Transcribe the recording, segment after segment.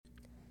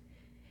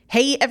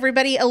Hey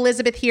everybody,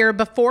 Elizabeth here.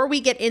 Before we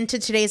get into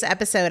today's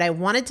episode, I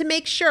wanted to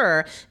make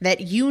sure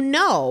that you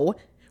know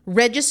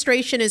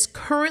registration is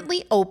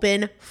currently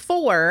open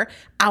for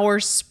our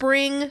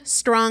Spring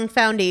Strong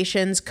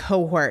Foundations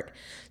cohort.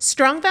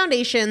 Strong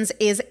Foundations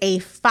is a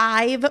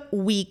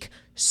 5-week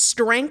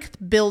strength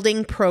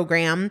building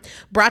program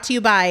brought to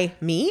you by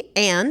me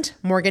and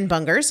Morgan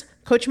Bungers.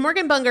 Coach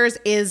Morgan Bungers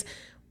is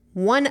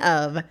one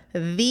of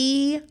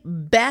the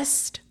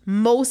best,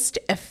 most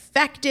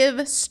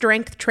effective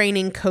strength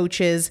training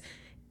coaches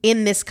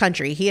in this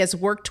country. He has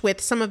worked with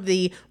some of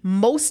the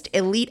most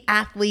elite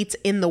athletes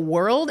in the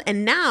world,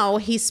 and now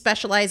he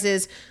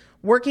specializes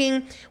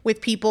working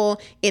with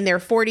people in their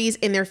 40s,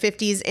 in their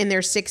 50s, in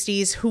their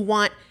 60s who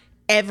want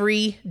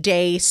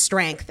everyday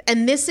strength.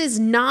 And this is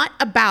not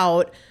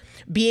about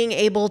being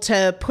able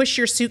to push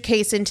your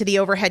suitcase into the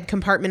overhead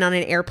compartment on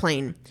an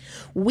airplane.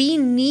 We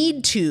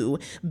need to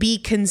be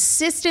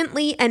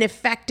consistently and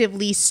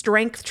effectively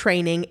strength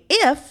training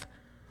if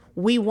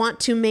we want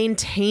to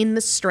maintain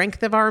the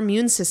strength of our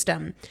immune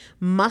system.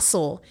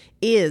 Muscle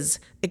is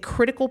a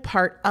critical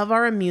part of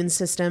our immune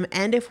system,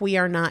 and if we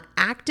are not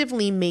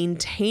actively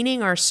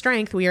maintaining our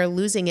strength, we are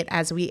losing it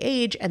as we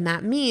age, and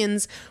that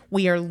means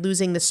we are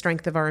losing the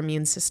strength of our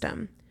immune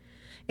system.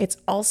 It's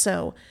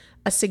also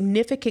a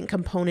significant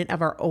component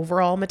of our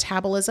overall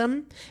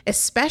metabolism,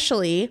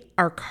 especially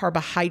our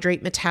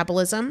carbohydrate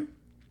metabolism.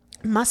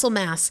 Muscle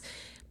mass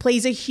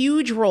plays a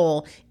huge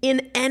role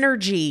in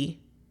energy,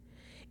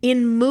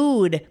 in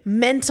mood,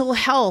 mental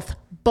health,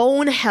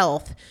 bone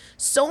health,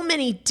 so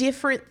many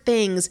different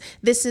things.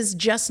 This is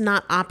just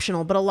not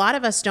optional, but a lot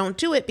of us don't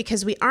do it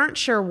because we aren't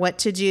sure what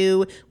to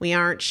do. We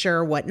aren't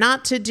sure what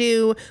not to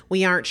do.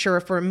 We aren't sure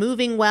if we're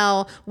moving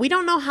well. We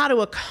don't know how to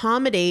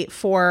accommodate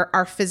for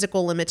our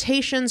physical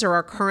limitations or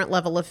our current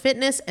level of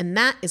fitness, and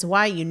that is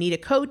why you need a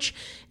coach,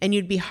 and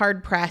you'd be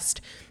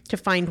hard-pressed to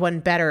find one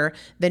better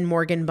than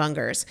Morgan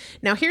Bungers.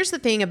 Now, here's the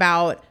thing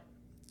about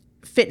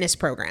fitness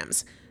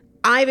programs.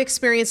 I've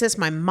experienced this.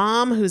 My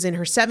mom, who's in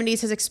her 70s,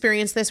 has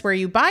experienced this, where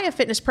you buy a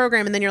fitness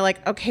program and then you're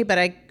like, okay, but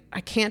I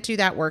can't do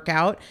that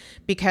workout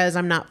because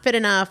I'm not fit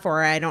enough,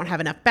 or I don't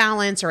have enough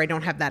balance, or I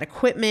don't have that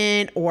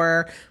equipment,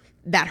 or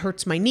that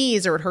hurts my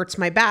knees, or it hurts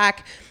my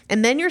back.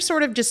 And then you're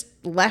sort of just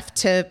left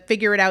to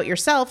figure it out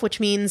yourself, which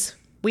means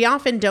we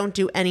often don't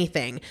do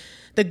anything.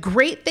 The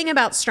great thing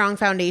about Strong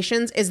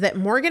Foundations is that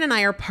Morgan and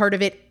I are part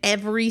of it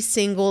every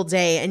single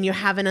day, and you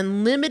have an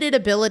unlimited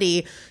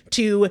ability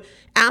to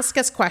ask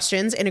us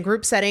questions in a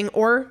group setting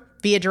or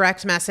via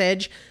direct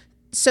message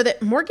so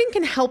that Morgan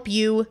can help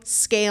you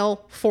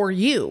scale for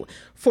you,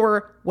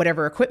 for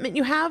whatever equipment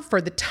you have, for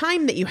the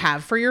time that you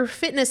have, for your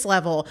fitness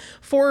level,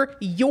 for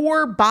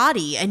your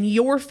body and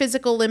your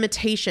physical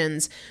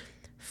limitations.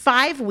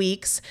 5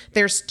 weeks,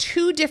 there's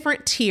 2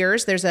 different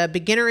tiers. There's a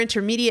beginner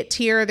intermediate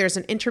tier. There's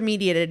an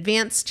intermediate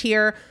advanced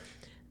tier.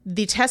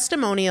 The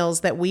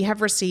testimonials that we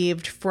have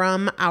received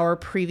from our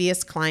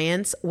previous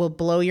clients will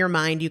blow your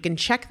mind. You can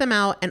check them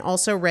out and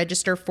also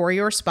register for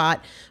your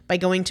spot by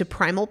going to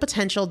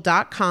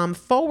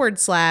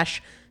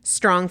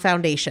primalpotential.com/strong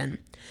foundation.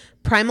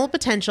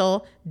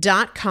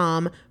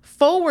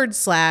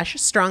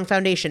 primalpotential.com/strong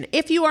foundation.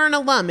 If you are an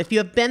alum, if you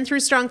have been through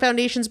Strong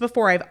Foundations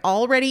before, I've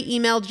already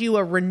emailed you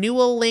a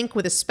renewal link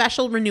with a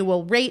special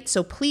renewal rate,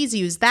 so please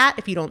use that.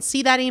 If you don't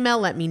see that email,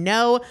 let me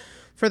know.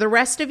 For the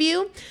rest of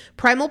you,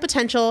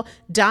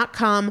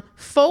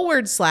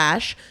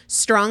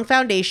 primalpotential.com/strong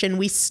foundation.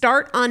 We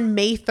start on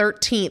May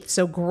 13th,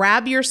 so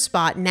grab your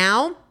spot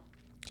now.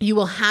 You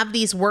will have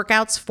these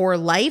workouts for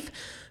life.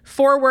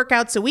 4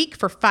 workouts a week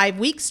for 5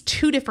 weeks,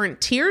 2 different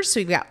tiers. So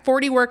you've got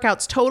 40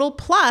 workouts total.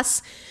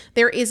 Plus,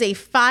 there is a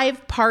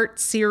 5-part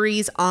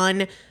series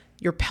on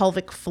your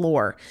pelvic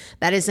floor.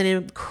 That is an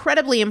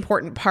incredibly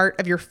important part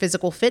of your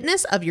physical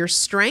fitness, of your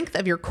strength,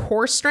 of your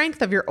core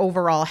strength, of your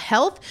overall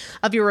health,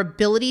 of your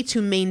ability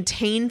to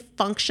maintain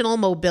functional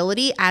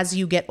mobility as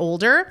you get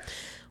older.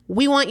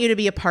 We want you to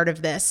be a part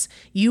of this.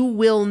 You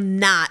will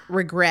not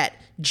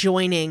regret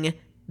joining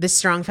the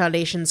Strong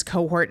Foundations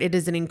cohort. It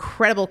is an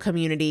incredible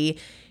community.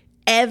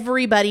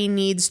 Everybody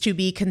needs to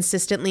be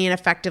consistently and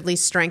effectively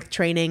strength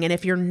training. And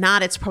if you're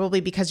not, it's probably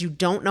because you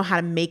don't know how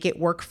to make it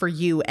work for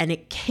you. And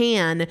it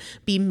can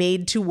be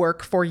made to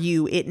work for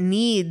you. It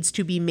needs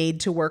to be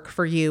made to work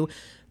for you.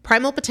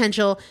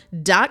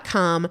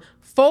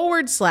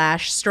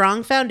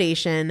 primalpotential.com/strong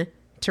foundation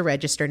to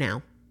register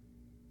now.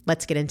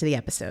 Let's get into the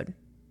episode.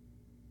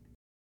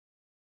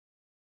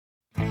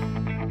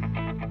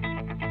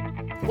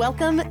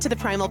 Welcome to the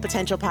Primal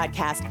Potential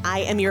Podcast.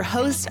 I am your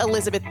host,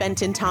 Elizabeth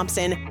Benton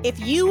Thompson. If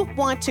you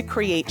want to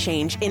create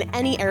change in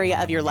any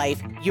area of your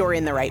life, you're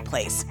in the right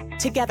place.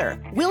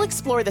 Together, we'll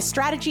explore the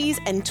strategies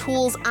and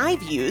tools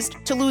I've used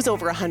to lose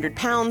over 100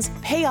 pounds,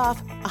 pay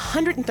off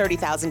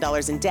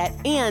 $130,000 in debt,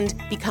 and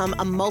become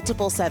a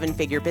multiple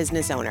seven-figure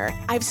business owner.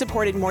 I've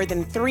supported more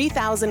than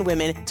 3,000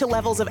 women to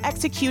levels of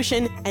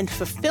execution and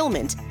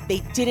fulfillment they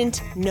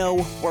didn't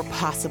know were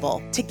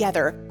possible.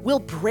 Together, we'll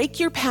break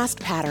your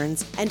past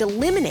patterns and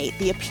eliminate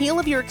the appeal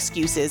of your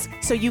excuses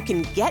so you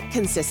can get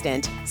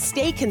consistent,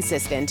 stay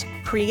consistent,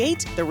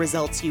 create the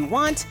results you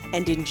want,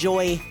 and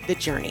enjoy the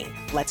journey.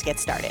 Let's get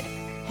started.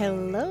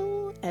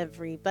 Hello,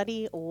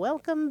 everybody.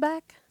 Welcome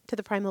back to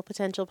the Primal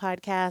Potential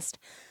Podcast.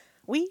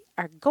 We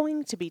are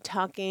going to be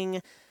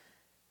talking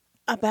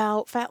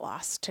about fat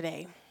loss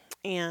today.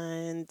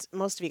 And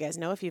most of you guys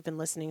know, if you've been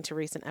listening to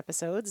recent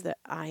episodes, that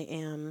I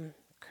am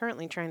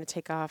currently trying to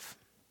take off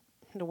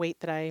the weight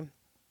that I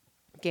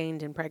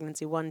gained in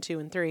pregnancy 1, 2,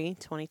 and 3,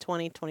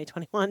 2020,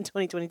 2021,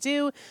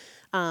 2022.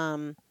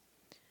 I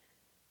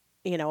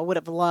would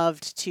have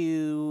loved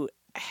to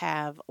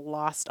have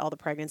lost all the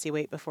pregnancy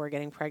weight before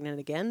getting pregnant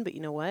again, but you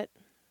know what?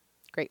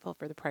 Grateful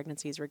for the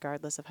pregnancies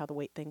regardless of how the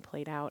weight thing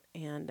played out.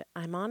 And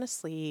I'm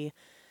honestly,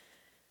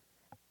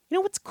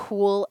 what's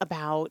cool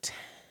about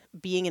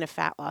being in a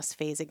fat loss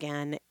phase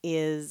again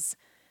is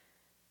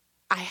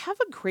I have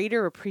a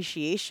greater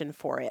appreciation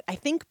for it. I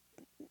think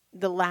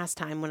the last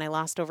time when I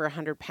lost over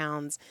 100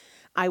 pounds,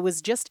 I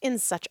was just in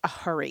such a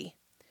hurry,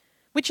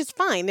 which is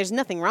fine. There's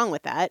nothing wrong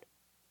with that.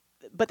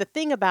 But the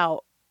thing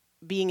about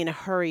being in a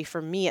hurry for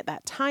me at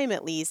that time,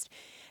 at least,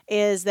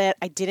 is that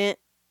I didn't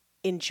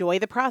enjoy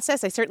the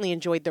process. I certainly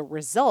enjoyed the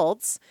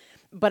results,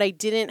 but I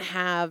didn't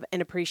have an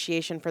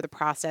appreciation for the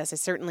process. I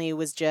certainly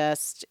was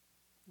just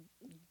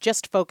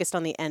focused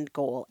on the end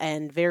goal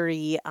and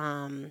very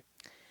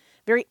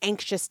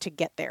anxious to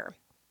get there.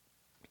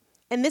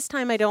 And this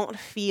time I don't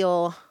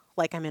feel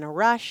like I'm in a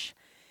rush,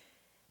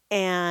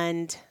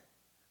 and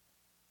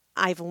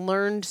I've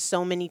learned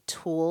so many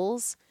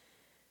tools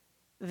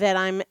that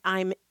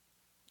I'm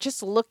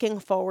just looking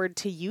forward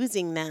to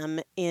using them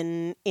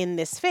in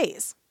this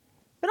phase.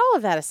 But all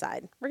of that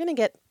aside, we're going to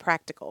get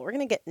practical. We're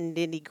going to get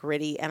nitty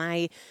gritty. And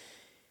I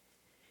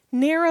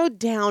narrowed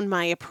down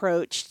my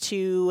approach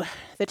to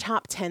the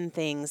top 10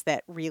 things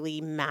that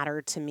really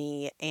matter to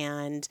me.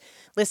 And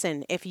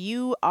listen, if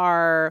you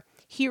are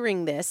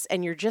hearing this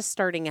and you're just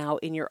starting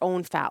out in your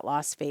own fat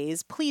loss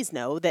phase, please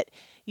know that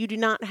you do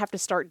not have to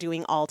start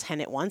doing all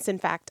 10 at once. In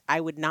fact, I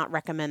would not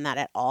recommend that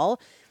at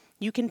all.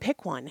 You can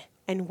pick one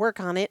and work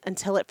on it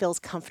until it feels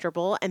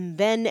comfortable, and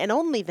then and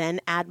only then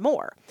add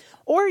more.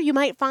 Or you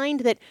might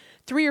find that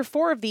 3 or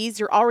 4 of these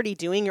you're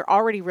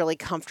already really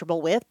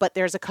comfortable with, but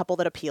there's a couple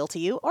that appeal to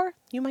you, or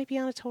you might be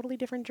on a totally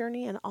different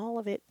journey, and all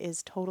of it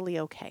is totally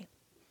okay.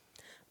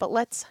 But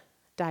let's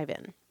dive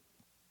in.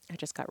 I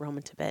just got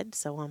Roman to bed,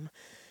 so I'm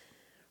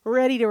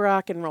ready to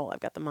rock and roll. I've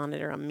got the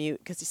monitor on mute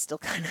because he's still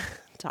kind of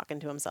talking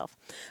to himself.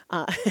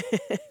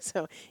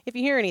 So if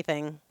you hear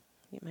anything,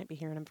 you might be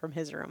hearing him from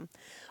his room.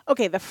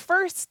 Okay, the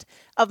first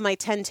of my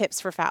 10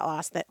 tips for fat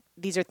loss, that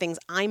these are things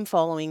I'm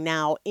following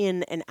now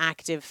in an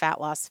active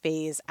fat loss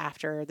phase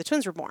after the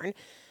twins were born.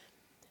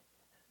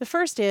 The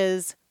first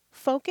is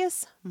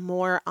focus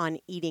more on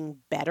eating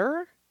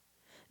better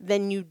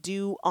than you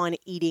do on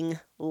eating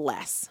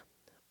less.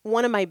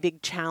 One of my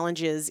big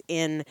challenges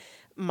in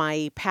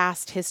my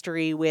past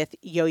history with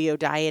yo-yo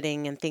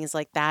dieting and things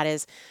like that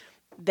is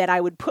that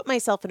I would put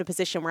myself in a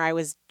position where I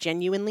was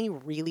genuinely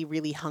really,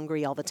 really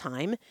hungry all the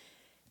time.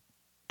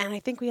 And I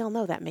think we all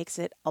know that makes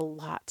it a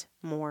lot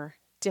more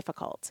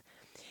difficult.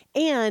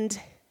 And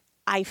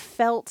I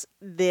felt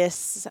that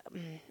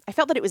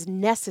it was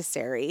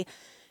necessary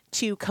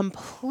to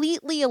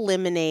completely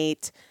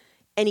eliminate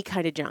any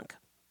kind of junk.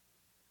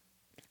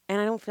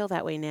 And I don't feel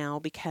that way now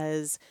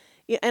because,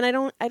 and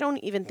I don't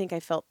even think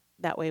I felt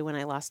that way when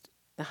I lost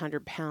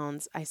 100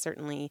 pounds. I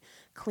certainly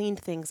cleaned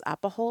things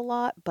up a whole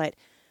lot, but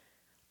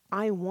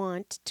I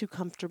want to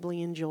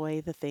comfortably enjoy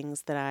the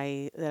things that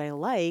I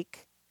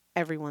like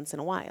every once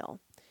in a while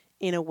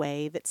in a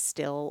way that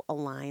still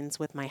aligns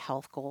with my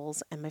health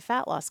goals and my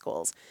fat loss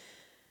goals.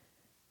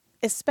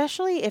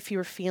 Especially if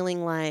you're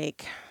feeling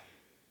like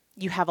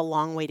you have a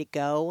long way to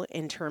go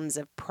in terms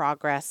of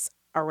progress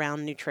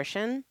around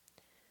nutrition,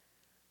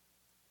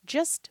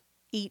 just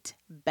eat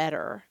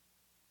better.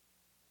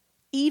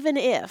 Even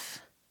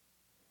if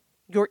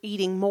you're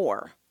eating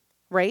more,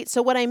 right?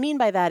 So what I mean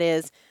by that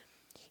is,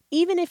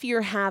 even if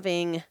you're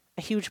having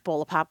a huge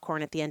bowl of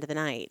popcorn at the end of the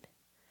night,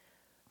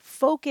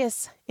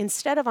 focus,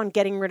 instead of on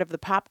getting rid of the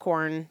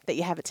popcorn that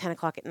you have at 10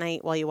 o'clock at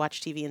night while you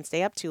watch TV and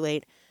stay up too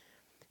late,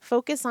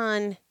 focus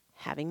on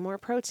having more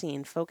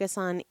protein, focus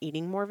on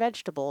eating more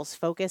vegetables,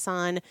 focus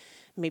on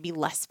maybe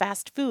less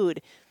fast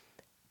food,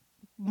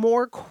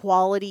 more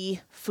quality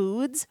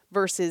foods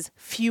versus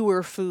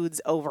fewer foods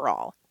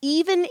overall.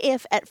 Even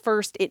if at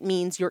first it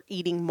means you're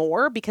eating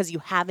more because you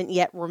haven't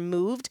yet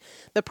removed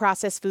the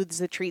processed foods,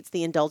 the treats,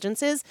 the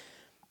indulgences,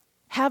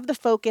 have the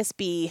focus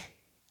be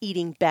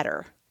eating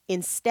better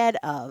instead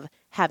of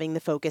having the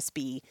focus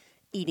be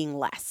eating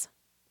less.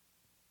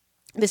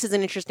 This is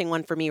an interesting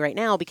one for me right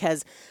now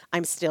because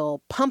I'm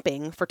still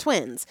pumping for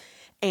twins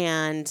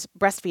and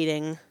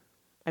breastfeeding.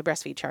 I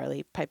breastfeed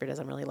Charlie. Piper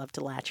doesn't really love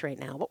to latch right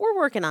now, but we're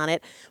working on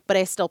it. But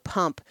I still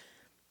pump,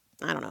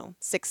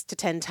 6 to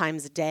 10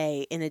 times a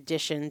day in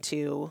addition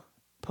to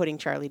putting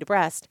Charlie to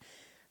breast.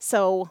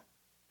 So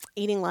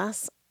eating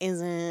less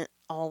isn't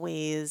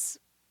always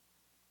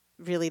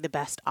really the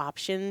best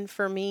option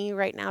for me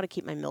right now to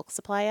keep my milk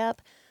supply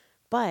up.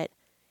 But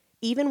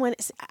even when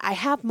I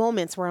have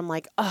moments where I'm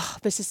like, oh,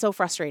 this is so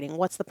frustrating.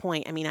 What's the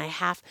point? I mean,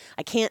 I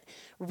can't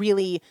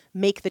really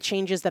make the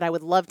changes that I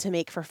would love to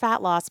make for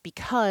fat loss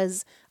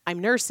because I'm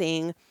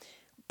nursing.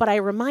 But I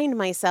remind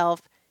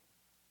myself,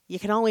 you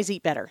can always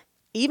eat better.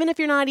 Even if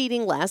you're not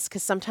eating less,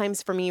 because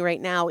sometimes for me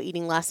right now,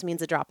 eating less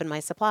means a drop in my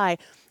supply,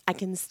 I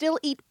can still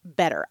eat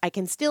better. I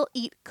can still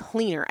eat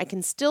cleaner. I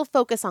can still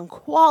focus on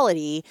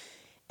quality,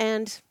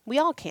 and we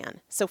all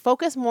can. So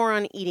focus more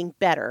on eating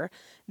better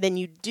than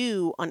you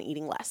do on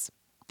eating less.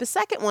 The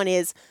second one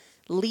is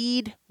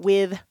lead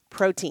with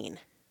protein.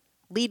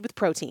 Lead with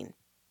protein.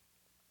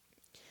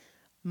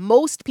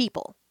 Most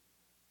people,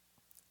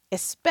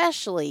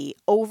 especially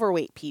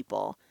overweight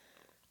people,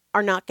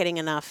 are not getting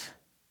enough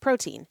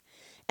protein.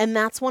 And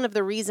that's one of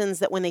the reasons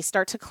that when they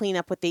start to clean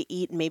up what they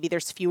eat, maybe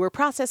there's fewer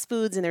processed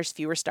foods and there's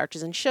fewer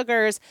starches and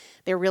sugars,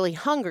 they're really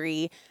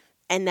hungry.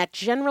 And that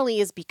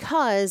generally is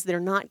because they're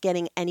not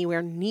getting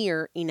anywhere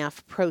near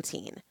enough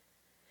protein.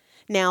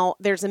 Now,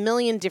 there's a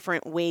million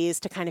different ways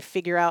to kind of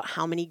figure out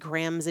how many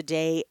grams a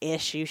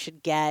day-ish you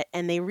should get.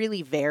 And they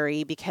really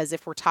vary because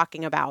if we're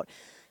talking about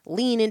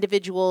lean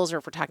individuals or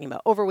if we're talking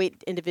about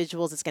overweight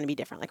individuals, it's going to be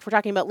different. Like if we're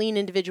talking about lean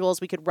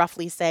individuals, we could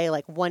roughly say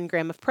like 1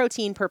 gram of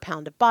protein per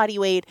pound of body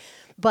weight.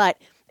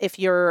 But if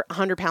you're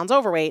 100 pounds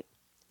overweight,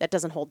 that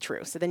doesn't hold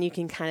true. So then you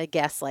can kind of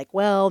guess like,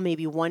 well,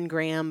 maybe 1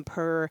 gram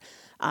per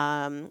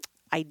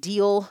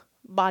ideal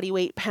body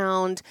weight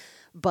pound.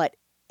 But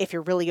if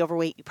you're really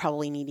overweight, you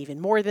probably need even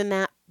more than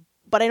that.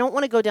 But I don't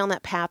want to go down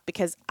that path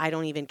because I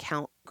don't even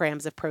count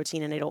grams of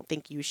protein and I don't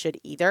think you should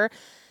either.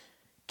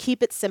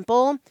 Keep it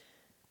simple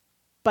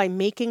by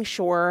making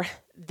sure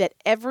that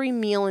every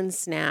meal and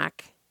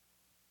snack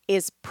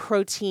is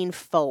protein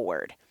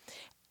forward.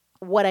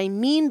 What I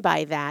mean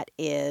by that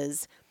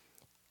is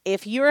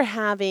if you're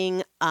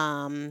having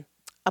a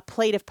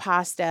plate of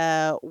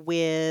pasta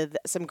with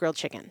some grilled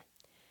chicken,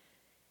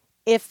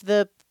 if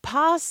the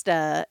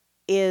pasta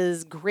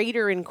is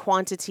greater in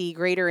quantity,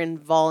 greater in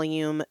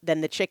volume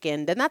than the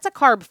chicken, then that's a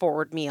carb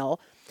forward meal.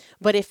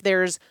 But if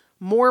there's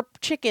more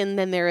chicken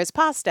than there is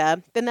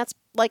pasta, then that's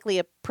likely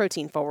a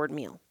protein forward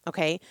meal.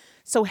 Okay.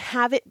 So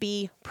have it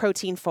be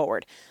protein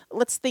forward.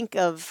 Let's think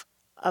of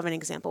an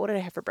example. What did I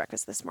have for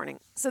breakfast this morning?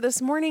 So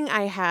this morning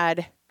I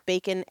had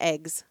bacon,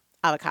 eggs,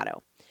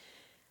 avocado.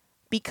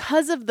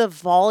 Because of the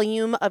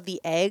volume of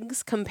the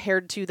eggs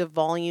compared to the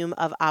volume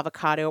of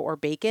avocado or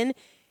bacon,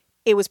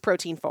 it was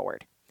protein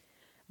forward.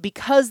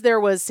 Because there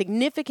was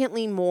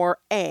significantly more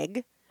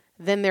egg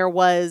than there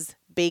was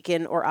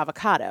bacon or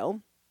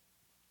avocado,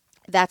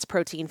 that's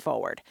protein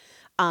forward.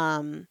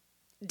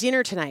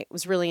 Dinner tonight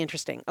was really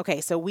interesting. Okay,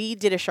 so we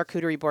did a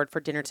charcuterie board for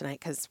dinner tonight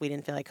because we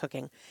didn't feel like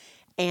cooking.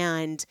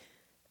 And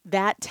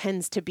that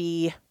tends to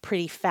be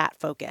pretty fat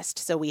focused.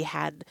 So we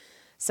had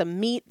some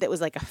meat that was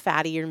like a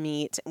fattier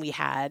meat. We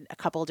had a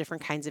couple of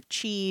different kinds of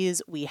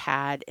cheese. We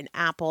had an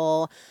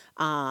apple,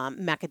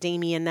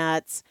 macadamia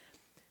nuts.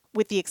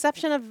 With the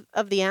exception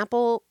of the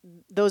apple,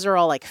 those are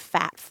all like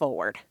fat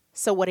forward.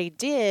 So what I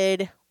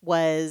did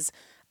was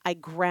I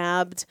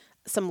grabbed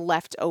some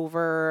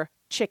leftover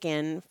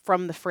chicken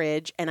from the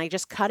fridge and I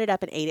just cut it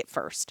up and ate it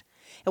first.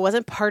 It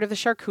wasn't part of the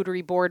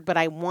charcuterie board, but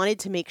I wanted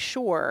to make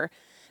sure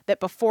that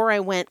before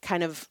I went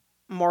kind of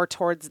more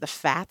towards the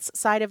fats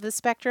side of the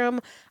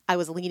spectrum, I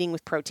was leading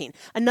with protein.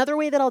 Another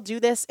way that I'll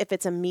do this, if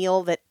it's a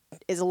meal that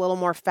is a little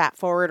more fat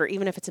forward, or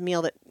even if it's a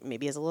meal that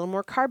maybe is a little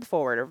more carb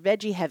forward or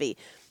veggie heavy,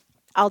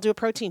 I'll do a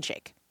protein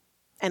shake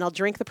and I'll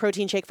drink the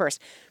protein shake first.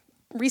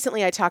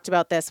 Recently, I talked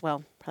about this.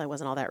 Well, probably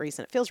wasn't all that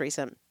recent. It feels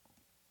recent.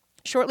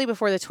 Shortly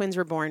before the twins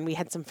were born, we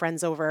had some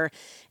friends over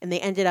and they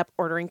ended up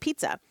ordering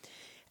pizza.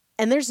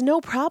 And there's no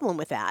problem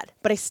with that,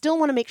 but I still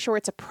want to make sure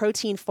it's a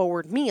protein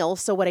forward meal.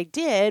 So what I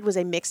did was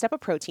I mixed up a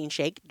protein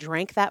shake,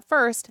 drank that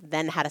first,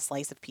 then had a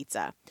slice of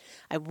pizza.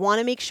 I want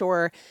to make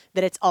sure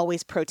that it's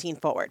always protein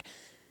forward.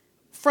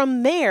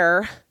 From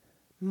there,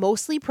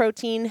 mostly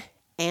protein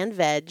and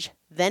veg,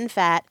 then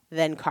fat,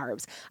 then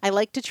carbs. I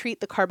like to treat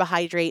the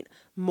carbohydrate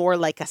more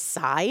like a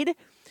side,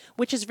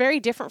 which is very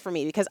different for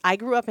me because I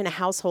grew up in a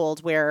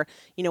household where,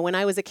 when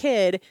I was a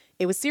kid,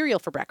 it was cereal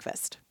for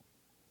breakfast.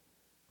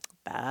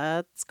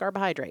 That's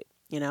carbohydrate,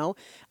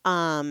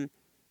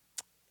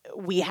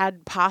 we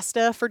had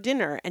pasta for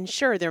dinner, and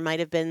sure, there might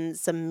have been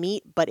some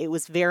meat, but it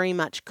was very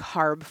much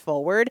carb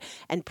forward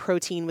and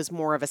protein was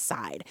more of a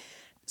side.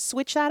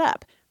 Switch that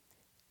up.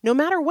 No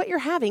matter what you're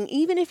having,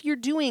 even if you're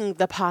doing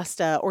the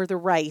pasta or the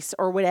rice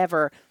or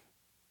whatever,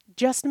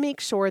 just make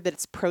sure that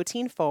it's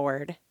protein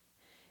forward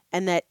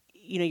and that,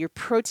 your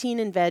protein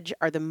and veg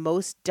are the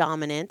most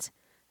dominant,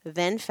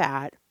 then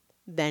fat,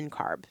 then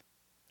carb.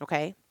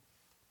 Okay?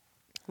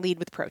 Lead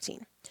with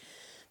protein.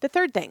 The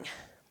third thing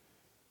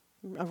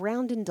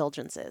around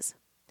indulgences.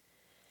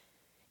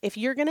 If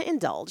you're going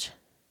to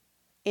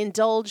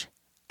indulge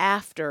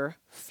after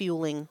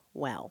fueling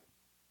well.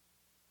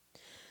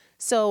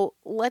 So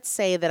let's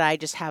say that I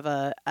just have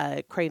a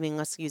craving.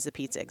 Let's use the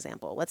pizza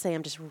example. Let's say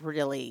I'm just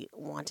really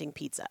wanting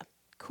pizza.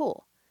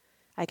 Cool.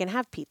 I can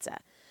have pizza,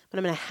 but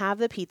I'm going to have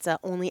the pizza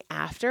only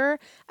after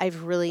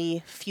I've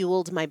really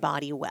fueled my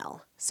body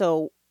well.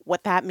 So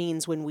what that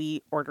means when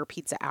we order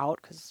pizza out,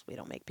 because we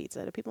don't make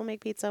pizza. Do people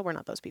make pizza? We're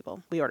not those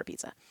people. We order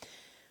pizza.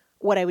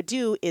 What I would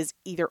do is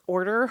either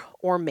order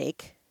or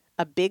make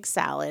a big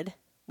salad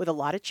with a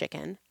lot of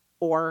chicken,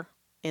 or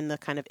in the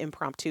kind of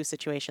impromptu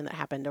situation that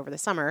happened over the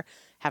summer,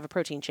 have a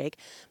protein shake.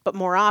 But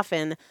more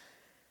often,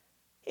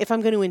 if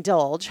I'm going to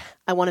indulge,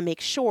 I want to make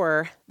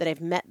sure that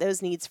I've met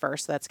those needs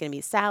first. So that's going to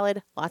be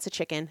salad, lots of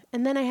chicken,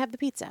 and then I have the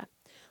pizza.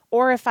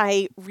 Or if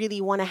I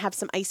really want to have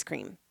some ice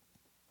cream,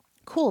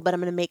 cool, but I'm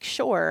going to make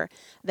sure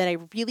that I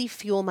really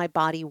fuel my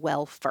body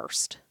well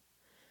first.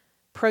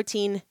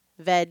 Protein,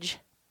 veg,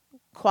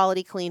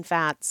 quality clean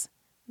fats,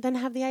 then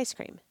have the ice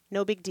cream.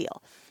 No big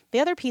deal. The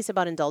other piece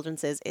about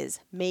indulgences is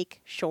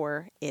make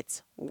sure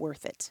it's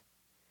worth it.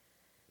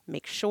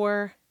 Make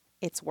sure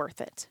it's worth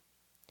it.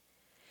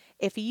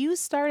 If you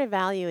start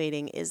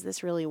evaluating, is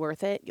this really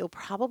worth it? You'll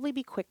probably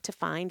be quick to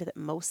find that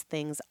most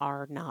things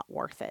are not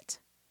worth it.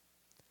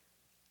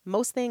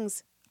 Most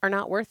things are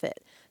not worth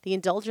it. The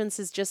indulgence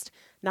is just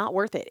not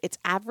worth it. It's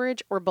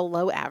average or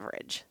below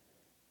average.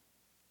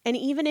 And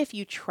even if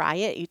you try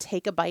it, you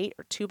take a bite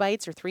or 2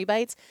 bites or 3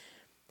 bites,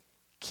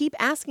 keep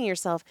asking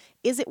yourself,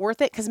 is it worth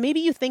it? Because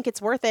maybe you think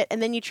it's worth it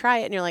and then you try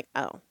it and you're like,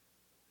 oh,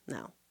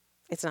 no,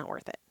 it's not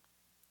worth it.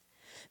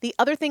 The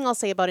other thing I'll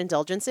say about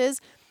indulgences,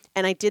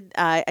 and I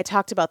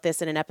talked about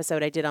this in an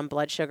episode I did on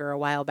blood sugar a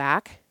while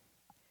back,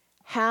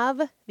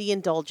 have the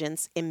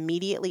indulgence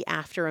immediately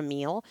after a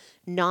meal,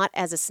 not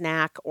as a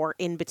snack or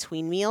in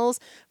between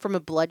meals. From a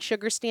blood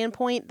sugar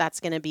standpoint,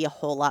 that's going to be a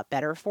whole lot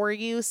better for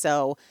you.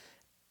 So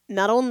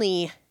not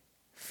only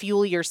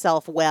fuel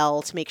yourself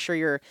well to make sure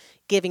you're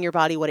giving your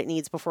body what it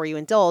needs before you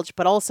indulge,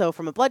 but also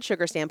from a blood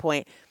sugar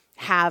standpoint,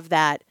 have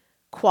that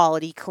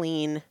quality,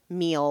 clean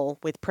meal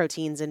with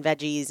proteins and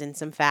veggies and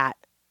some fat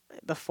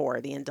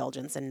before the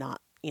indulgence and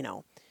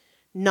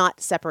not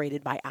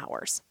separated by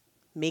hours.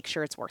 Make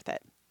sure it's worth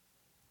it.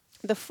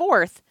 The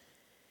fourth,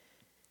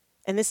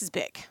 and this is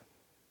big,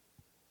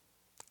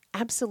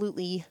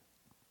 absolutely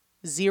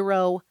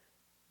zero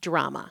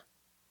drama.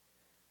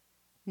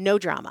 No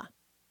drama.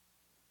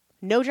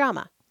 No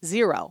drama.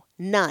 Zero.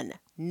 None.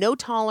 No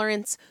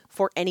tolerance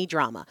for any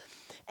drama.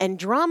 And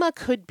drama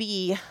could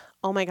be,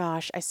 oh my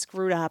gosh, I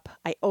screwed up.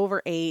 I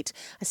overate.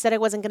 I said I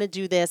wasn't going to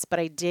do this, but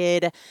I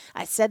did.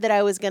 I said that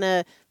I was going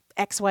to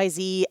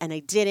XYZ and I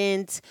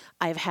didn't.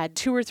 I've had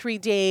 2 or 3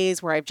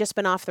 days where I've just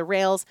been off the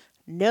rails.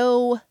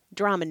 No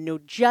drama, no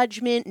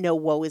judgment, no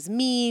woe is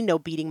me, no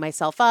beating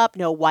myself up,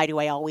 no why do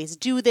I always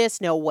do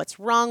this, no what's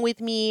wrong with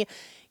me,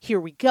 here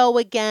we go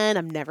again,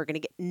 I'm never going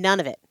to get,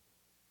 none of it.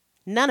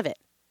 None of it.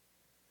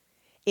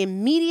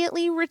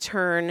 Immediately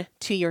return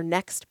to your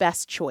next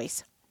best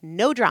choice.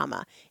 No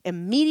drama.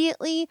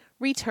 Immediately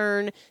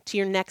return to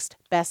your next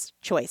best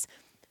choice.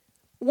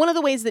 One of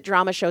the ways that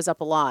drama shows up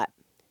a lot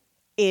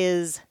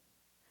is,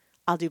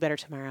 I'll do better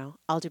tomorrow.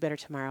 I'll do better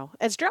tomorrow.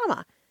 It's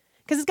drama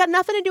because it's got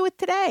nothing to do with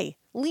today.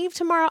 Leave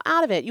tomorrow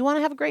out of it. You want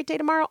to have a great day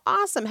tomorrow?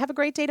 Awesome. Have a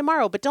great day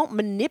tomorrow. But don't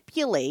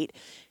manipulate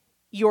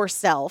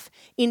yourself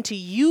into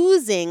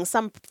using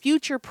some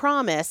future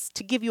promise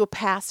to give you a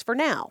pass for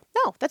now.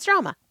 No, that's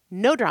drama.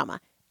 No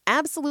drama.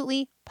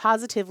 Absolutely,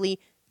 positively,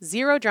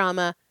 zero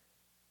drama.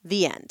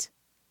 The end.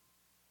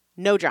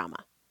 No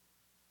drama.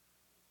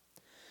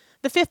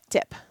 The fifth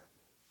tip,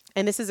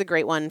 and this is a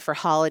great one for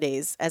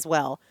holidays as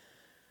well.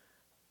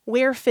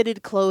 Wear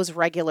fitted clothes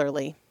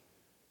regularly.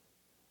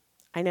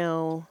 I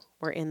know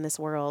we're in this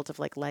world of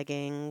like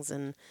leggings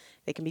and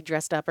they can be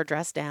dressed up or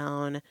dressed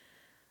down.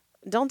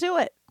 Don't do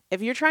it.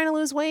 If you're trying to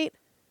lose weight,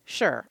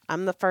 sure.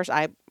 I'm the first.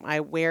 I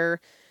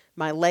wear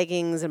my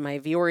leggings and my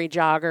Vuori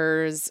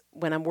joggers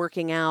when I'm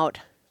working out,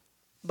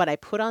 but I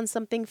put on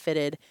something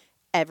fitted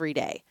every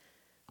day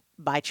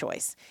by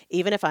choice.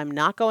 Even if I'm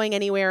not going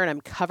anywhere and I'm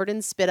covered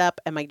in spit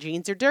up and my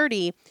jeans are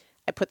dirty,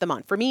 I put them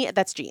on. For me,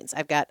 that's jeans.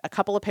 I've got a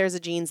couple of pairs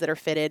of jeans that are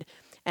fitted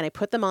and I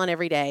put them on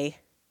every day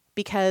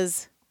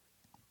because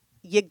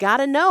you got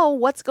to know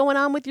what's going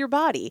on with your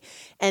body.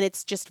 And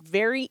it's just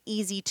very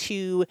easy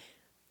to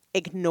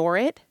ignore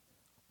it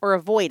or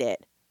avoid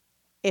it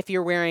if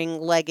you're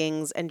wearing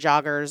leggings and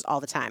joggers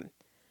all the time.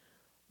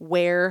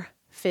 Wear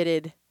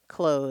fitted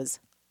clothes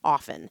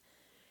often.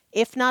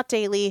 If not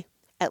daily,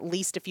 at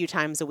least a few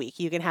times a week.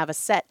 You can have a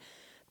set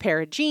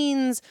pair of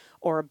jeans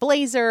or a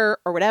blazer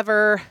or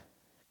whatever.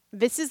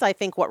 This is, I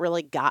think, what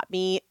really got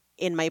me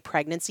in my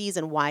pregnancies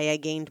and why I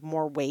gained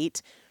more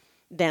weight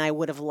than I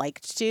would have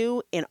liked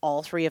to in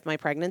all 3 of my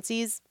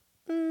pregnancies.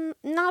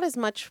 Not as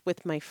much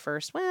with my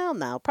first. Well,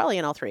 no, probably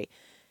in all 3.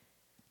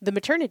 The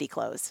maternity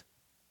clothes.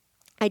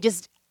 I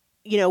just,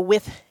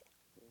 with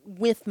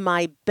with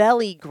my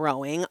belly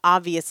growing,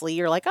 obviously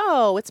you're like,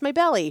 oh, it's my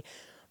belly.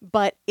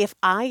 But if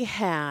I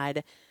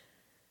had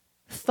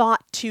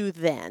thought to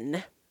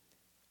then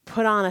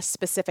put on a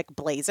specific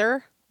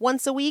blazer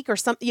once a week or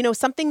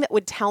something that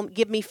would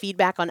give me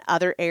feedback on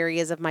other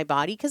areas of my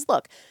body. Because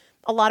look,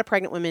 a lot of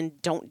pregnant women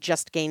don't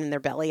just gain in their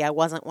belly. I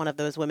wasn't one of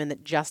those women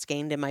that just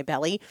gained in my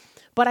belly,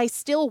 but I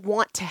still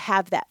want to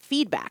have that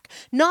feedback.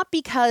 Not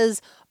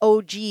because,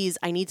 oh, geez,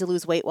 I need to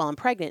lose weight while I'm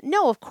pregnant.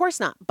 No, of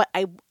course not. But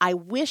I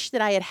wish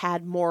that I had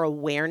had more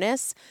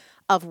awareness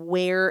of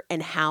where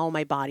and how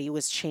my body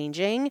was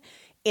changing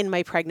in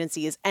my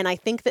pregnancies. And I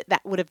think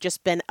that would have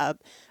just been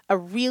a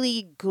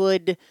really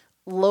good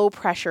low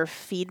pressure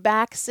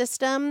feedback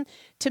system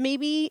to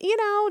maybe,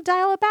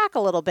 dial it back a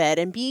little bit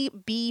and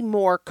be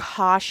more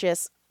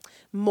cautious,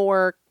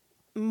 more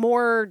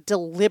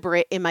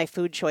deliberate in my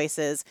food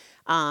choices.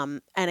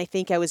 And I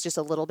think I was just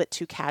a little bit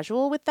too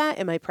casual with that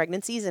in my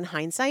pregnancies in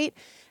hindsight.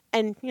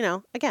 And,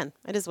 again,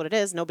 it is what it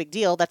is. No big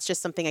deal. That's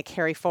just something I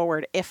carry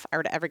forward if I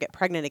were to ever get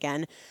pregnant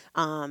again.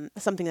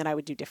 Something that I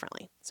would do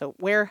differently. So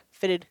wear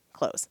fitted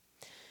clothes.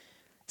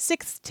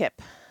 6th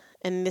tip.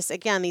 And this,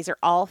 again, these are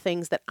all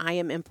things that I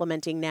am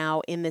implementing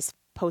now in this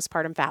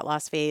postpartum fat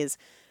loss phase.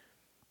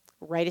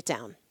 Write it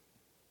down.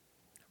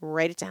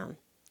 Write it down.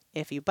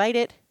 If you bite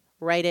it,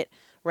 write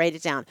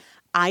it down.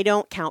 I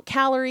don't count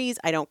calories.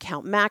 I don't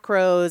count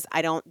macros.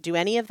 I don't do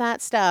any of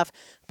that stuff.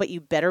 But you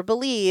better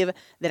believe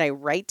that I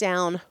write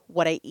down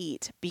what I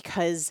eat,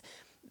 because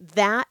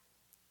that,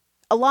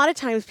 a lot of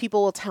times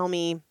people will tell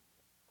me,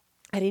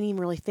 I didn't even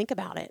really think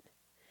about it.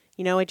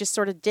 I just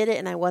sort of did it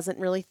and I wasn't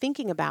really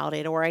thinking about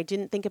it, or I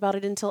didn't think about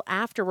it until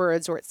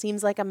afterwards, or it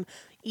seems like I'm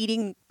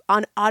eating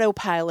on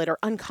autopilot or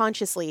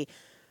unconsciously.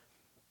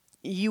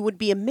 You would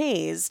be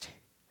amazed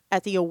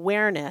at the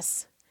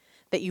awareness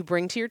that you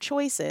bring to your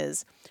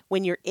choices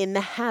when you're in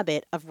the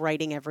habit of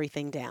writing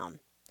everything down.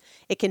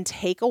 It can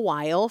take a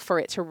while for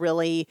it to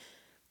really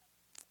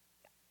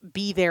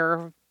be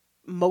there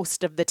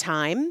most of the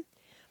time,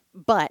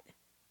 but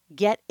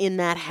get in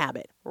that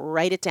habit.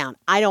 Write it down.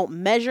 I don't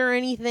measure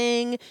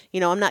anything.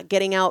 I'm not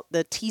getting out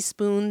the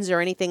teaspoons or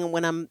anything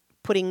when I'm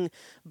putting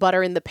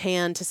butter in the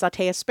pan to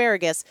saute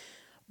asparagus,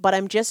 but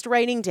I'm just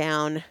writing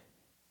down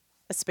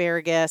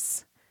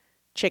asparagus,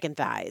 chicken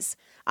thighs.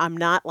 I'm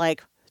not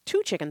like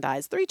 2 chicken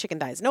thighs, 3 chicken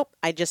thighs. Nope.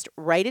 I just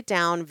write it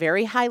down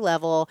very high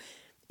level.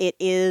 It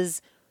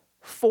is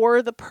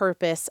for the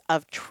purpose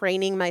of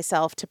training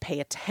myself to pay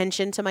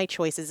attention to my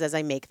choices as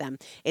I make them.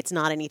 It's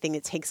not anything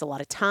that takes a lot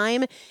of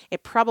time.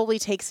 It probably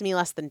takes me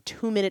less than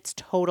 2 minutes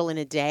total in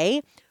a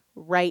day.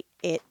 Write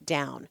it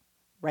down.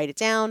 Write it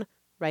down,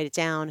 write it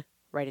down,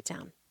 write it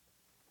down.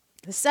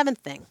 The 7th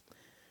thing,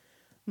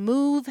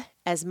 move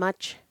as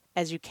much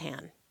as you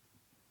can.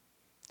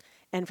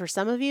 And for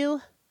some of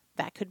you,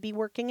 that could be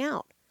working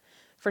out.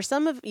 For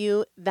some of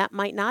you, that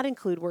might not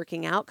include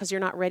working out because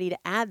you're not ready to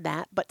add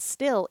that. But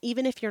still,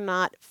 even if you're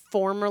not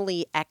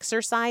formally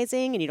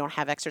exercising and you don't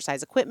have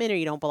exercise equipment, or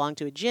you don't belong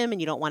to a gym and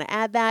you don't want to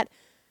add that,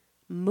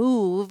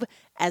 move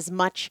as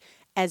much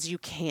as you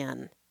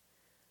can.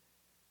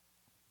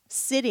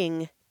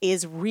 Sitting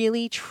is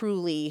really,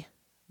 truly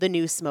the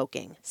new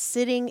smoking.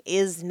 Sitting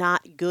is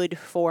not good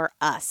for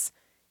us.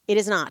 It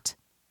is not.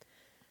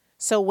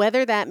 So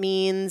whether that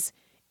means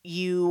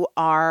you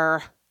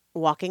are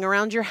walking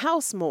around your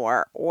house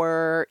more,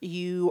 or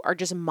you are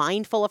just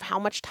mindful of how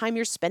much time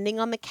you're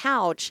spending on the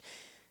couch,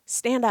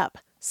 stand up,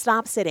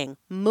 stop sitting,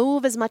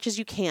 move as much as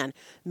you can.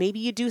 Maybe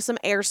you do some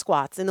air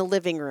squats in the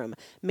living room.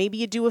 Maybe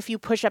you do a few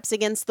push-ups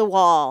against the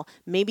wall.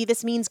 Maybe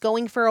this means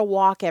going for a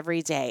walk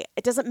every day.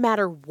 It doesn't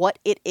matter what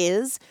it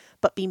is,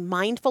 but be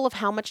mindful of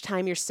how much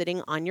time you're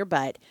sitting on your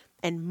butt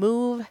and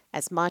move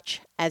as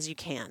much as you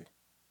can.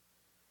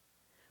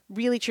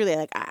 Really, truly,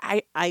 like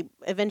I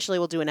eventually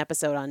will do an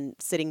episode on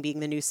sitting being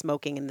the new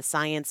smoking and the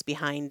science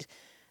behind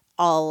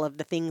all of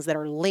the things that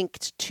are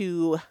linked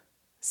to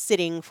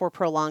sitting for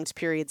prolonged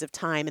periods of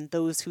time and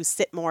those who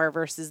sit more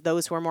versus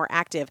those who are more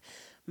active.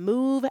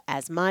 Move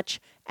as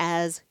much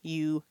as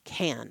you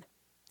can.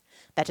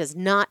 That does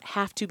not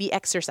have to be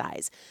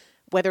exercise.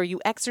 Whether you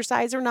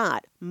exercise or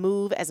not,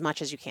 move as much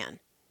as you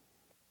can.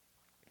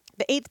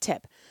 The 8th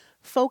tip,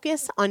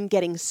 focus on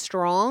getting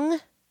strong,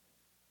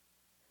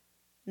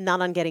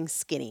 not on getting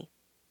skinny.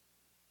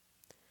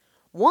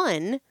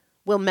 One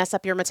will mess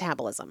up your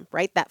metabolism,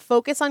 right? That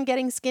focus on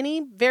getting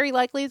skinny very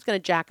likely is going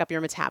to jack up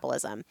your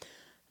metabolism.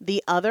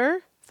 The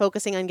other,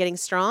 focusing on getting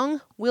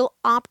strong, will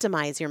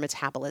optimize your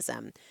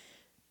metabolism.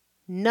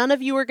 None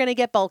of you are going to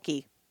get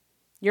bulky.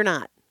 You're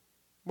not.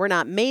 We're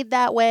not made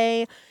that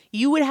way.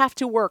 You would have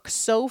to work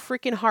so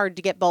freaking hard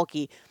to get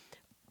bulky,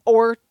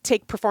 or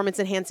take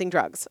performance-enhancing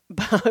drugs,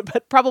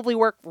 but probably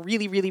work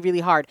really, really, really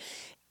hard.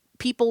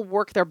 People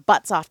work their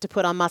butts off to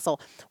put on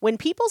muscle. When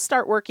people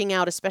start working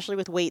out, especially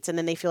with weights, and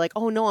then they feel like,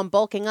 oh no, I'm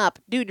bulking up.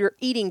 Dude, you're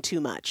eating too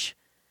much.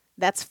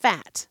 That's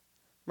fat,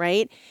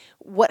 right?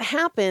 What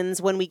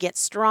happens when we get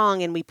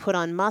strong and we put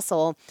on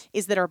muscle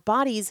is that our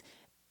bodies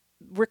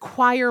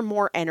require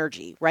more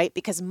energy, right?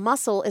 Because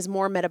muscle is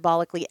more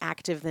metabolically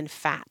active than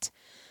fat.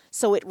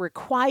 So it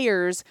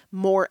requires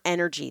more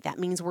energy. That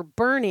means we're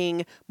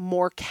burning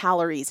more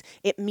calories.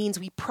 It means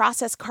we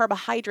process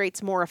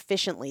carbohydrates more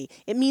efficiently.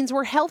 It means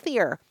we're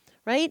healthier,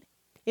 right?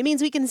 It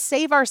means we can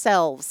save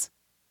ourselves.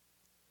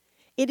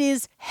 It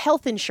is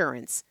health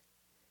insurance.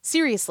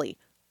 Seriously,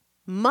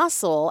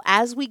 muscle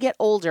as we get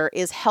older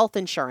is health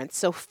insurance.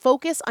 So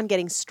focus on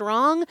getting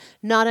strong,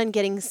 not on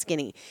getting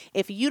skinny.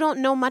 If you don't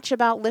know much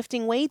about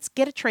lifting weights,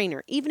 get a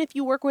trainer. Even if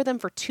you work with them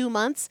for 2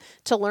 months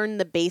to learn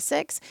the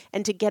basics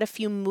and to get a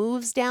few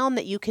moves down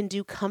that you can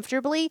do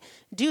comfortably,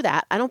 do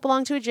that. I don't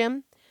belong to a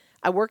gym.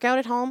 I work out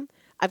at home.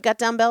 I've got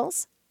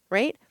dumbbells,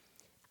 right?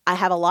 I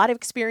have a lot of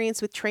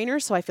experience with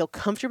trainers, so I feel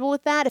comfortable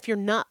with that. If you're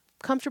not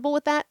comfortable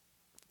with that,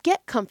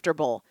 get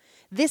comfortable.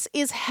 This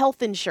is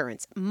health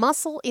insurance.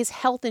 Muscle is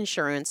health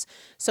insurance.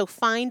 So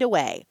find a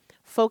way.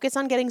 Focus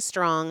on getting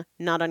strong,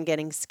 not on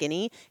getting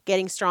skinny.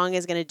 Getting strong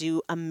is going to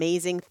do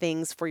amazing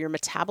things for your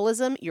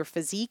metabolism, your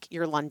physique,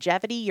 your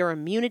longevity, your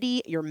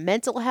immunity, your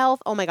mental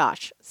health. Oh my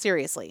gosh,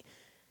 seriously,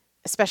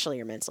 especially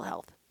your mental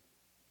health.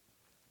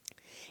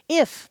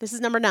 This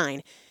is number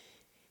 9,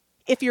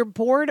 if you're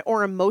bored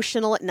or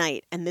emotional at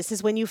night, and this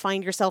is when you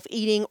find yourself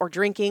eating or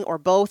drinking or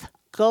both,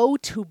 go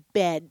to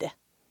bed.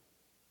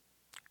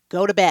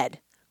 Go to bed.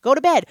 Go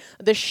to bed.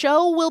 The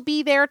show will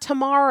be there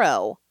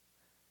tomorrow.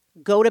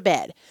 Go to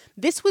bed.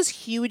 This was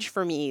huge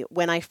for me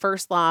when I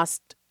first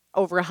lost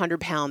over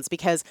 100 pounds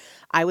because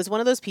I was one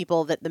of those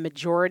people that the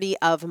majority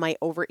of my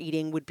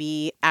overeating would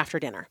be after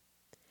dinner.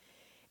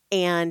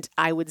 And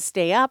I would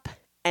stay up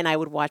and I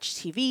would watch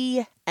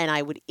TV and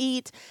I would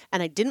eat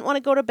and I didn't want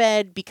to go to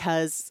bed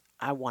because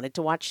I wanted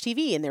to watch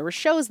TV and there were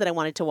shows that I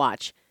wanted to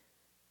watch.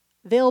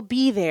 They'll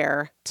be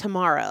there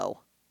tomorrow.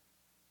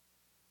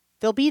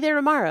 They'll be there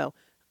tomorrow.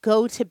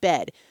 Go to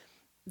bed.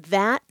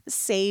 That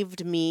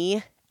saved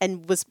me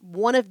and was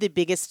one of the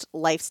biggest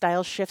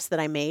lifestyle shifts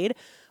that I made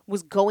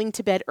was going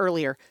to bed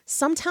earlier.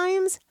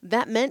 Sometimes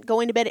that meant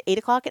going to bed at 8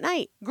 o'clock at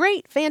night.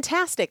 Great,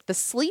 fantastic. The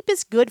sleep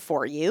is good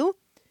for you.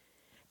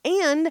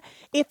 And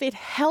if it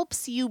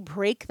helps you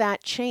break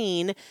that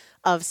chain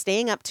of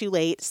staying up too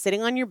late,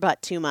 sitting on your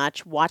butt too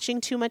much,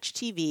 watching too much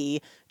TV,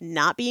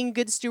 not being a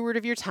good steward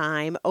of your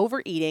time,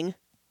 overeating,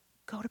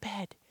 go to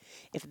bed.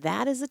 If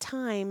that is a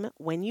time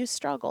when you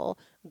struggle,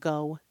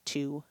 go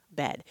to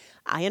bed.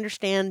 I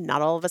understand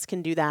not all of us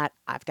can do that.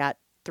 I've got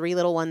 3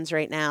 little ones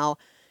right now.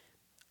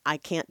 I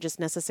can't just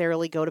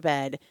necessarily go to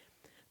bed.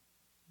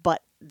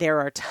 But there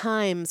are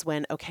times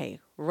when, okay,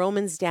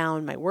 Roman's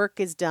down, my work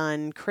is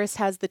done, Chris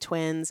has the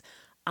twins,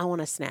 I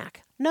want a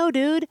snack. No,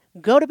 dude,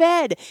 go to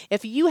bed.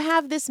 If you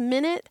have this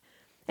minute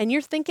and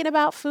you're thinking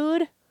about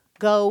food,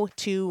 go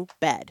to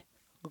bed.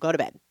 Go to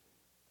bed.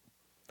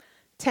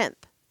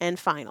 10th and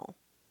final.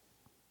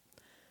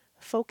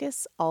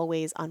 Focus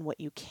always on what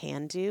you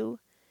can do,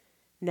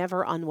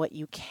 never on what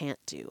you can't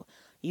do.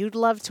 You'd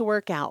love to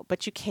work out,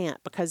 but you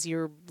can't because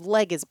your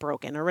leg is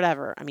broken or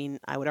whatever. I mean,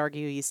 I would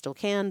argue you still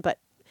can, but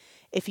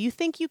if you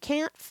think you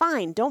can't,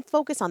 fine. Don't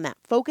focus on that.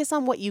 Focus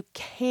on what you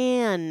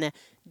can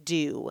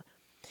do.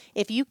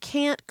 If you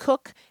can't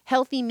cook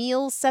healthy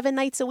meals 7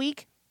 nights a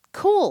week,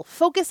 cool.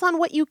 Focus on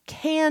what you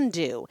can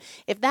do.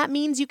 If that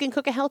means you can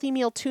cook a healthy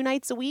meal 2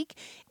 nights a week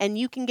and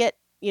you can get,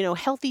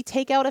 healthy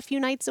takeout a few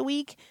nights a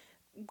week,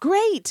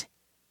 great.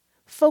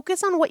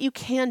 Focus on what you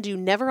can do,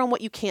 never on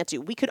what you can't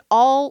do. We could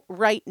all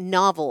write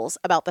novels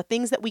about the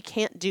things that we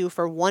can't do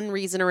for one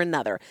reason or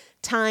another.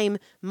 Time,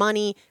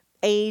 money,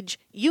 age,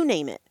 you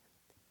name it.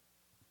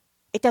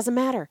 It doesn't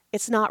matter.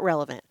 It's not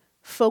relevant.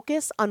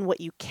 Focus on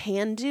what you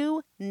can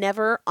do,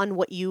 never on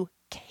what you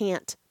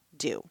can't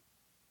do.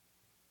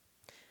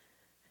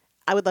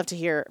 I would love to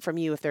hear from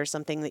you if there's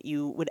something that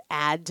you would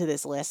add to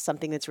this list,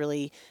 something that's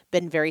really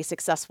been very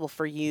successful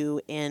for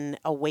you in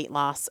a weight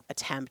loss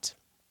attempt.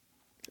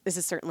 This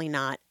is certainly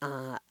not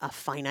a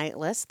finite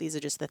list. These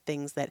are just the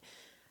things that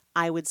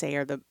I would say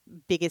are the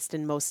biggest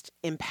and most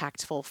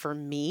impactful for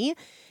me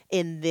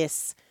in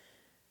this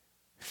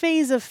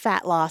phase of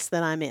fat loss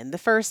that I'm in. The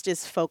first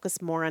is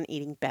focus more on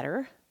eating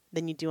better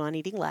than you do on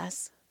eating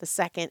less. The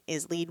second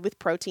is lead with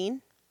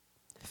protein.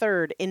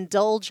 Third,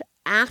 indulge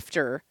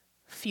after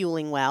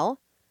fueling well.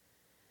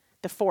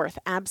 The fourth,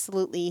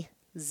 absolutely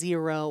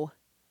zero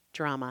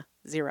drama.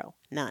 Zero.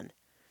 None.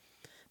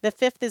 The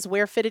fifth is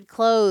wear fitted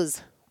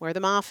clothes. Wear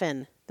them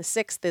often. The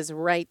sixth is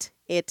write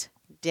it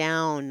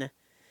down.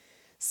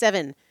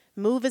 7,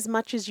 move as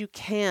much as you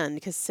can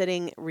because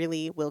sitting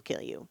really will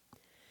kill you.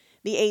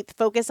 The 8th,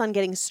 focus on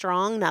getting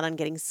strong, not on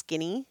getting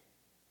skinny.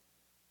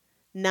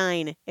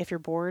 9, if you're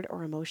bored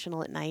or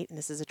emotional at night and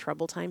this is a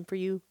trouble time for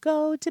you,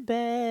 go to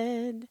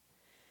bed.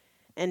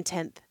 And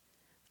 10th,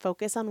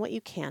 focus on what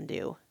you can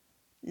do,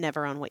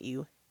 never on what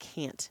you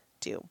can't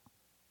do.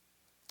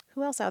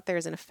 Who else out there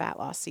is in a fat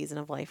loss season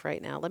of life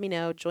right now? Let me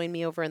know. Join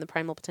me over in the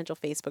Primal Potential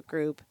Facebook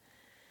group.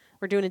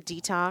 We're doing a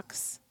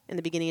detox in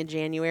the beginning of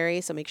January,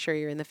 so make sure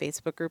you're in the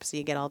Facebook group so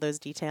you get all those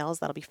details.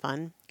 That'll be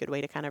fun. Good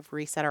way to kind of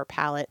reset our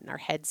palate and our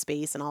head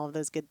space and all of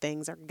those good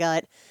things, our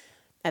gut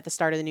at the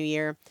start of the new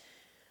year.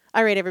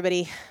 All right,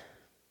 everybody.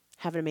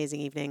 Have an amazing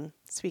evening.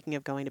 Speaking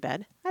of going to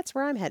bed, that's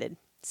where I'm headed.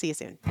 See you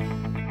soon.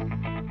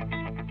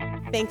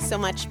 Thanks so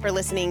much for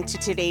listening to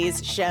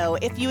today's show.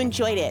 If you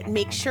enjoyed it,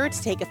 make sure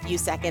to take a few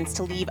seconds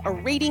to leave a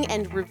rating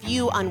and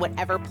review on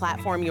whatever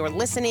platform you're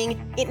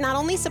listening. It not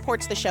only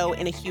supports the show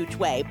in a huge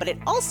way, but it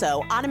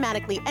also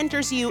automatically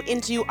enters you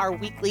into our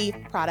weekly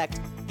product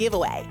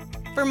giveaway.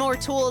 For more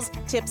tools,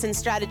 tips, and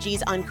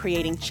strategies on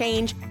creating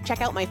change, check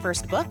out my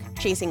first book,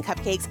 Chasing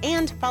Cupcakes,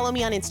 and follow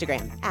me on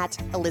Instagram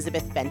at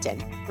Elizabeth Benton.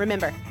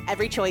 Remember,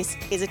 every choice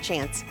is a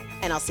chance,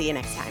 and I'll see you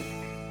next time.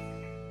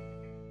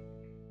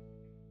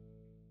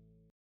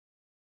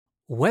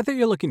 Whether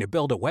you're looking to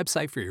build a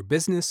website for your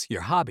business,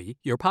 your hobby,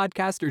 your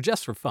podcast, or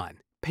just for fun,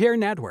 Pair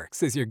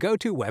Networks is your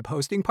go-to web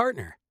hosting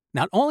partner.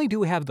 Not only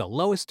do we have the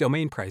lowest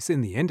domain price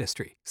in the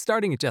industry,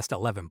 starting at just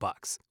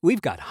 $11,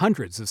 we've got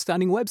hundreds of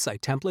stunning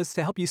website templates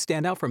to help you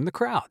stand out from the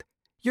crowd.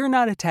 You're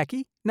not a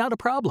techie? Not a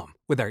problem.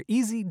 With our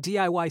easy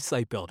DIY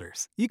site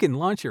builders, you can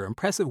launch your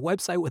impressive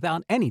website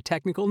without any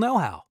technical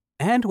know-how.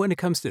 And when it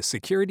comes to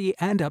security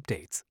and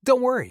updates,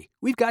 don't worry,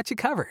 we've got you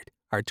covered.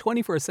 Our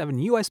 24/7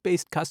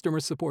 US-based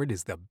customer support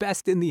is the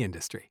best in the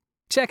industry.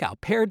 Check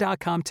out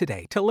Pair.com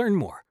today to learn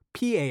more.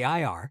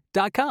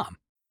 PAIR.com.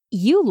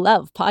 You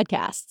love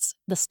podcasts,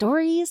 the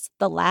stories,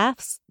 the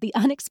laughs, the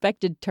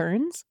unexpected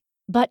turns.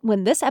 But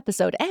when this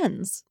episode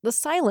ends, the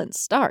silence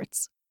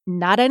starts.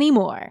 Not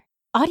anymore.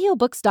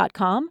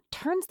 Audiobooks.com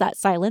turns that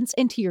silence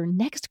into your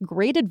next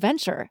great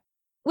adventure.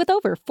 With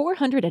over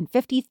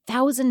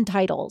 450,000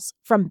 titles,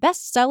 from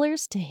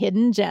bestsellers to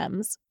hidden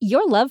gems,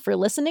 your love for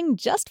listening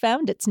just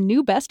found its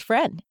new best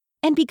friend.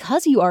 And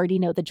because you already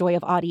know the joy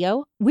of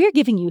audio, we're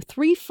giving you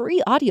 3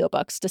 free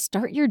audiobooks to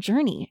start your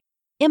journey.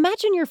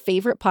 Imagine your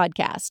favorite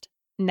podcast,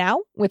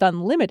 now with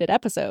unlimited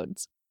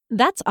episodes.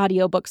 That's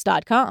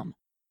audiobooks.com.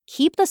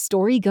 Keep the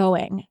story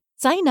going.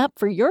 Sign up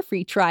for your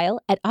free trial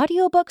at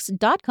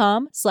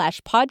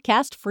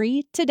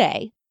audiobooks.com/podcastfree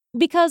today.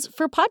 Because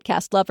for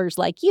podcast lovers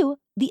like you,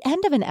 the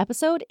end of an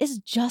episode is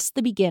just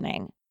the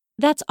beginning.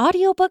 That's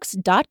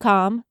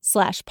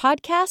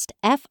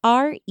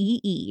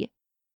audiobooks.com/podcastfree.